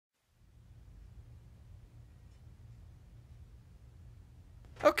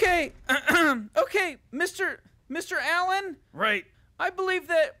Okay, okay, Mr. Allen. Right. I believe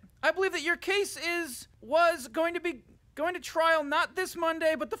that your case was going to trial not this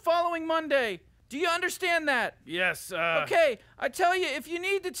Monday, but the following Monday. Do you understand that? Yes, Okay, I tell you, if you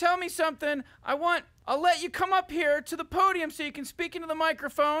need to tell me something, I'll let you come up here to the podium so you can speak into the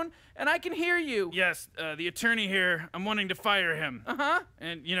microphone and I can hear you. Yes, the attorney here, I'm wanting to fire him. Uh-huh.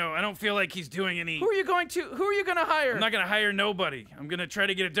 And, you know, I don't feel like he's doing any... Who are you going to hire? I'm not gonna hire nobody. I'm gonna try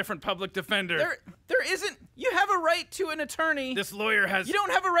to get a different public defender. There isn't... You have a right to an attorney. This lawyer has... You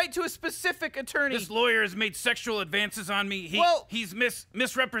don't have a right to a specific attorney. This lawyer has made sexual advances on me. He's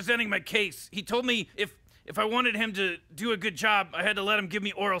misrepresenting my case. He told me if I wanted him to do a good job, I had to let him give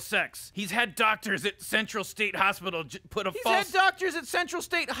me oral sex. He's had doctors at Central State Hospital put a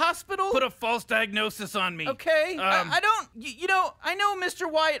false diagnosis on me. Okay, I know Mr.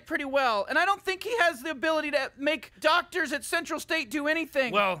 Wyatt pretty well, and I don't think he has the ability to make doctors at Central State do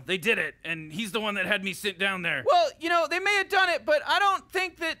anything. Well, they did it, and he's the one that had me sit down there. Well, they may have done it, but I don't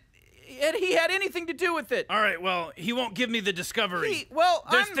think that he had anything to do with it. All right, well, he won't give me the discovery.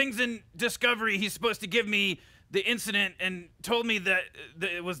 There's things in discovery he's supposed to give me the incident and told me that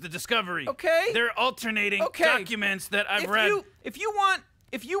it was the discovery. Okay. They're alternating documents that I've read. If you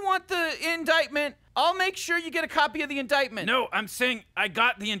want the indictment, I'll make sure you get a copy of the indictment. No, I'm saying I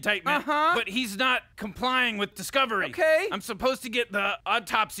got the indictment, but he's not complying with discovery. Okay. I'm supposed to get the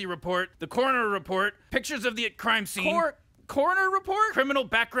autopsy report, the coroner report, pictures of the crime scene. Coroner report? Criminal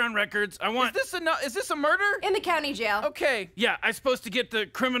background records. I want... Is this a murder? In the county jail. Okay. Yeah, I'm supposed to get the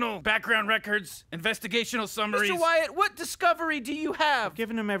criminal background records, investigational summaries. Mr. Wyatt, what discovery do you have? I've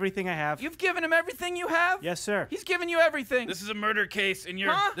given him everything I have. You've given him everything you have? Yes, sir. He's given you everything. This is a murder case, and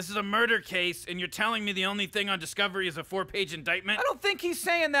you're... Huh? This is a murder case, and you're telling me the only thing on discovery is a 4-page indictment? I don't think he's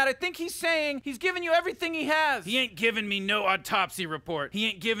saying that. I think he's saying he's given you everything he has. He ain't giving me no autopsy report. He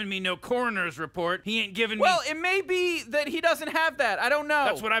ain't giving me no coroner's report. He ain't giving me... Well, it may be that he doesn't have that. I don't know.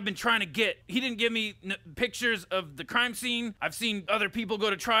 That's what I've been trying to get. He didn't give me pictures of the crime scene. I've seen other people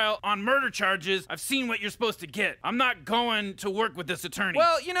go to trial on murder charges. I've seen what you're supposed to get. I'm not going to work with this attorney.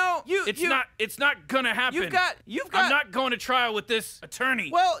 Well, It's not gonna happen. You've got I'm not going to trial with this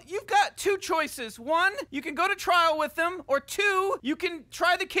attorney. Well, you've got two choices. One, you can go to trial with them, or two, you can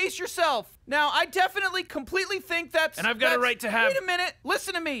try the case yourself. Now, I definitely completely think that's... And I've got a right to have... Wait a minute.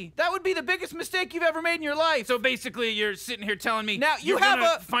 Listen to me. That would be the biggest mistake you've ever made in your life. So basically, you're sitting here telling me... Now, you're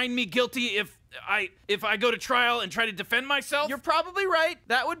gonna find me guilty if I go to trial and try to defend myself? You're probably right.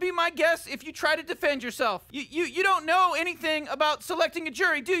 That would be my guess if you try to defend yourself. You don't know anything about selecting a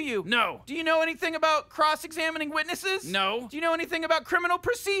jury, do you? No. Do you know anything about cross-examining witnesses? No. Do you know anything about criminal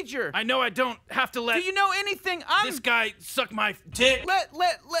procedure? I know I don't have to let... Do you know anything? This guy suck my dick. Let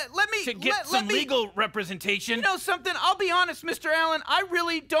me... To get some legal representation. You know something? I'll be honest, Mr. Allen. I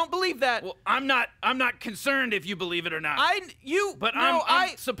really don't believe that. Well, I'm not concerned if you believe it or not. But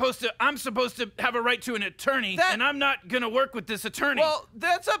I'm supposed to have a right to an attorney, and I'm not gonna work with this attorney. Well,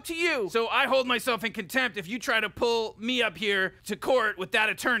 that's up to you. So I hold myself in contempt if you try to pull me up here to court with that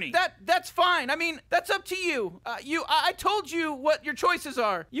attorney. That's fine. I mean, that's up to you. I told you what your choices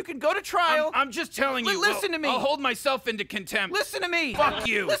are. You can go to trial. I'm just telling you. Listen to me. I'll hold myself into contempt. Listen to me. Fuck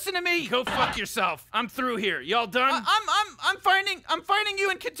you. Listen to me. Go fuck yourself. I'm through here. Y'all done? I'm finding you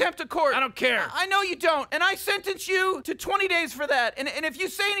in contempt of court. I don't care. I know you don't, and I sentence you to 20 days for that. And if you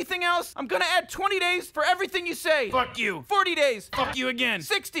say anything else, I'm gonna add 20 days for everything you say. Fuck you. 40 days. Fuck you again.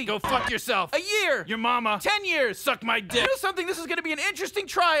 60. Go fuck yourself. A year. Your mama. 10 years. Suck my dick. You know something? This is gonna be an interesting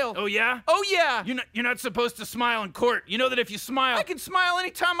trial. Oh yeah? Oh yeah. You're not supposed to smile in court. You know that if you smile, I can smile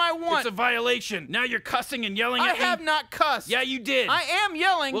anytime I want. It's a violation. Now you're cussing and yelling at me. I have not cussed. Yeah, you did. I am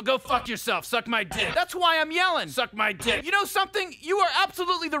yelling. Well, go fuck yourself. Suck my dick. That's why I'm yelling. Suck my dick. You know something? You are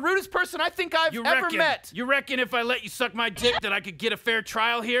absolutely the rudest person I think I've ever met. You reckon if I let you suck my dick that I could get a fair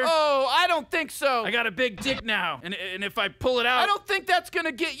trial here? Oh, I don't think so. I got a big dick now, and if I pull it out... I don't think that's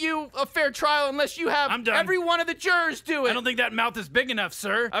gonna get you a fair trial unless you have every one of the jurors do it. I don't think that mouth is big enough,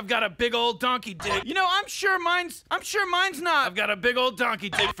 sir. I've got a big old donkey dick. You know, I'm sure mine's not. I've got a big old donkey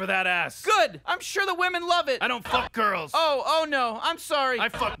dick for that ass. Good. I'm sure the women love it. I don't fuck girls. Oh no. I'm sorry. I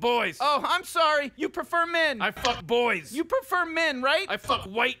fuck boys. Oh, I'm sorry. You prefer men. I fuck boys. You prefer men, right? I fuck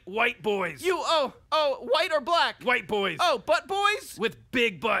white boys. White or black? White boys. Oh, butt boys? With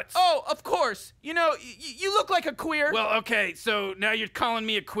big butts. Oh, of course. You know, you look like a queer. Well, okay, so now you're calling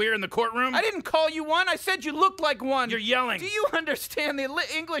me a queer in the courtroom? I didn't call you one. I said you looked like one. You're yelling. Do you understand the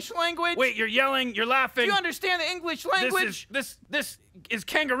English language? Wait, you're yelling, you're laughing. Do you understand the English language? This is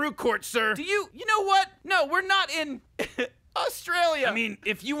kangaroo court, sir. You know what? No, we're not in... Australia. I mean,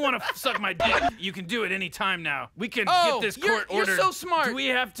 if you want to suck my dick, you can do it any time now. We can get this court ordered. You're so smart. Do we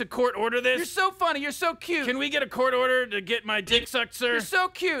have to court order this? You're so funny. You're so cute. Can we get a court order to get my dick sucked, sir? You're so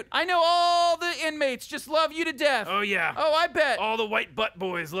cute. I know all the inmates just love you to death. Oh, yeah. Oh, I bet. All the white butt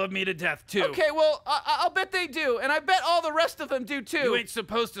boys love me to death, too. Okay, well, I'll bet they do. And I bet all the rest of them do, too. You ain't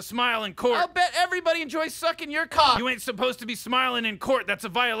supposed to smile in court. I'll bet everybody enjoys sucking your cock. You ain't supposed to be smiling in court. That's a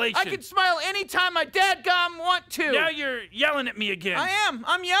violation. I can smile anytime my dadgum want to. Now you're yelling at me again. I am.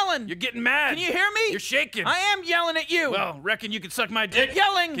 I'm yelling. You're getting mad. Can you hear me? You're shaking. I am yelling at you. Well, reckon you can suck my dick?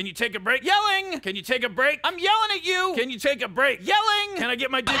 Yelling. Can you take a break? Yelling. Can you take a break? I'm yelling at you. Can you take a break? Yelling. Can I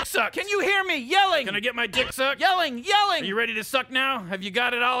get my dick sucked? Can you hear me? Yelling. Can I get my dick sucked? Yelling. Yelling. Are you ready to suck now? Have you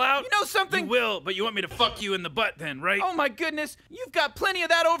got it all out? You know something? You will, but you want me to fuck you in the butt then, right? Oh my goodness. You've got plenty of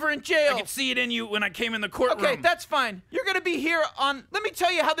that over in jail. I could see it in you when I came in the courtroom. Okay, that's fine. You're gonna be here on... Let me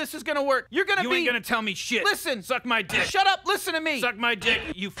tell you how this is gonna work. You're gonna You be... ain't gonna tell me shit. Listen. Suck my dick. Shut up. Listen to me. Suck my dick,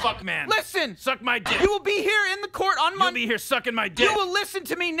 you fuck man. Listen. Suck my dick. You will be here in the court on Monday. You'll be here sucking my dick. You will listen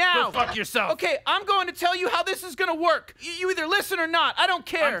to me now. Go fuck yourself. Okay, I'm going to tell you how this is gonna work. You either listen or not. I don't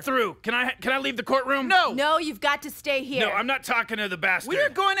care. I'm through. Can I leave the courtroom? No. No, you've got to stay here. No, I'm not talking to the bastard. We are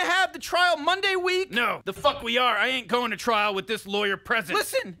going to have the trial Monday week. No, the fuck we are. I ain't going to trial with this lawyer present.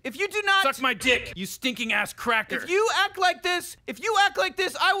 Listen, if you do not... Suck my dick, you stinking ass cracker. If you act like this,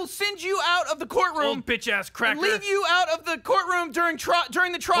 I will send you out of the courtroom. Old bitch ass cracker. And leave you out of the courtroom during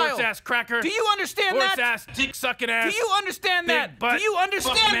the trial. Horse ass cracker. Do you understand Horse that? ass dick sucking ass. Do you understand big that? Butt, Do you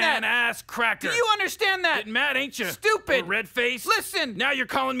understand fuck that? man ass cracker. Do you understand that? Getting mad, ain't you? Stupid. Red face. Listen. Now you're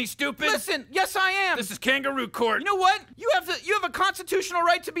calling me stupid. Listen. Yes, I am. This is kangaroo court. You know what? You have a constitutional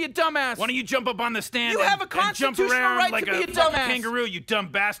right to be a dumbass. Why don't you jump up on the stand? You and, have a and jump constitutional around right like to be a fucking dumbass. kangaroo, you dumb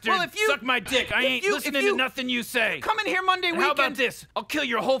bastard. Well, if you suck my dick, I ain't listening to nothing you say. Come in here Monday And weekend. how about this? I'll kill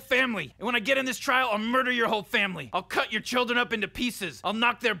your whole family. And when I get in this trial, I'll murder your whole family. I'll cut your children up into pieces. I'll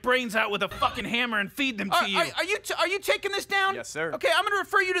knock their brains out with a fucking hammer and feed them to you. Are you taking this down? Yes, sir. Okay, I'm gonna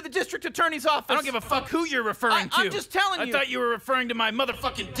refer you to the district attorney's office. I don't give a fuck who you're referring to. I'm just telling you. I thought you were referring to my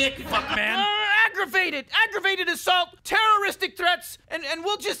motherfucking dick, fuck man. Aggravated assault, terroristic threats, and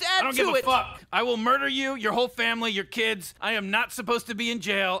we'll just add to it. I don't give a fuck. I will murder you, your whole family, your kids. I am not supposed to be in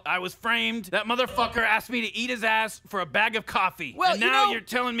jail. I was framed. That motherfucker asked me to eat his ass for a bag of coffee. Well, and now you know, you're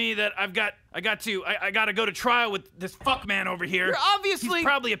telling me that I gotta go to trial with this fuck man over here. You're obviously... He's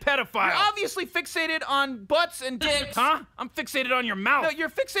probably a pedophile. You're obviously fixated on butts and dicks. Huh? I'm fixated on your mouth. No, you're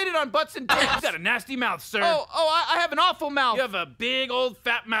fixated on butts and dicks. You got a nasty mouth, sir. I have an awful mouth. You have a big old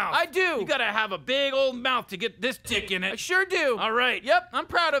fat mouth. I do. You gotta have a big old mouth to get this dick in it. I sure do. All right. Yep, I'm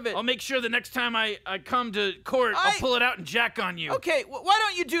proud of it. I'll make sure the next time I come to court, I'll pull it out and jack on you. Okay, why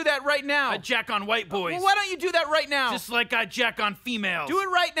don't you do that right now? I jack on white boys. Well, why don't you do that right now? Just like I jack on females. Do it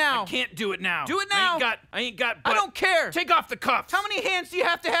right now. I can't do it now. Do it now. I ain't got I don't care. Take off the cuffs. How many hands do you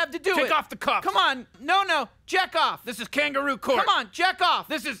have to do it? Take off the cuffs. Come on. No. Jack off. This is kangaroo court. Come on, jack off.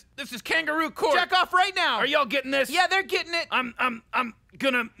 This is kangaroo court. Jack off right now. Are y'all getting this? Yeah, they're getting it. I'm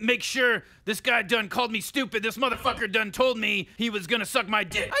gonna make sure this guy done called me stupid. This motherfucker done told me he was gonna suck my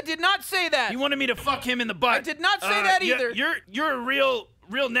dick. I did not say that. You wanted me to fuck him in the butt. I did not say that either. You're a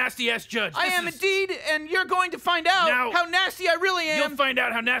real nasty ass judge. I am indeed, and you're going to find out how nasty I really am. You'll find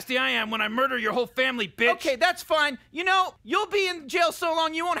out how nasty I am when I murder your whole family, bitch. Okay, that's fine. You know, you'll be in jail so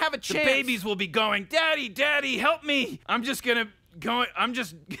long you won't have a chance. The babies will be going, Daddy, help me. I'm just going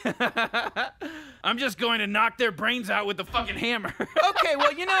to knock their brains out with the fucking hammer. Okay,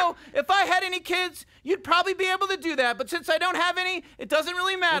 well, you know, if I had any kids, you'd probably be able to do that. But since I don't have any, it doesn't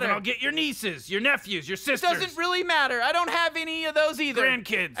really matter. Well, then I'll get your nieces, your nephews, your sisters. It doesn't really matter. I don't have any of those either.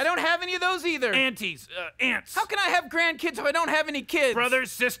 Grandkids. I don't have any of those either. Aunties, aunts. How can I have grandkids if I don't have any kids?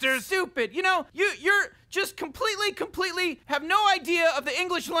 Brothers, sisters. Stupid. You know, you're just completely have no idea of the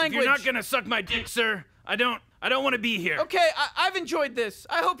English language. If you're not gonna suck my dick, sir, I don't want to be here. Okay, I've enjoyed this.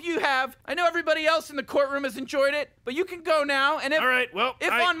 I hope you have. I know everybody else in the courtroom has enjoyed it, but you can go now. And if, all right, well,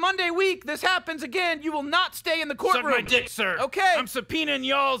 if on Monday week this happens again, you will not stay in the courtroom. Suck my dick, sir. Okay. I'm subpoenaing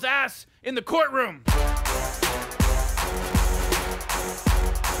y'all's ass in the courtroom.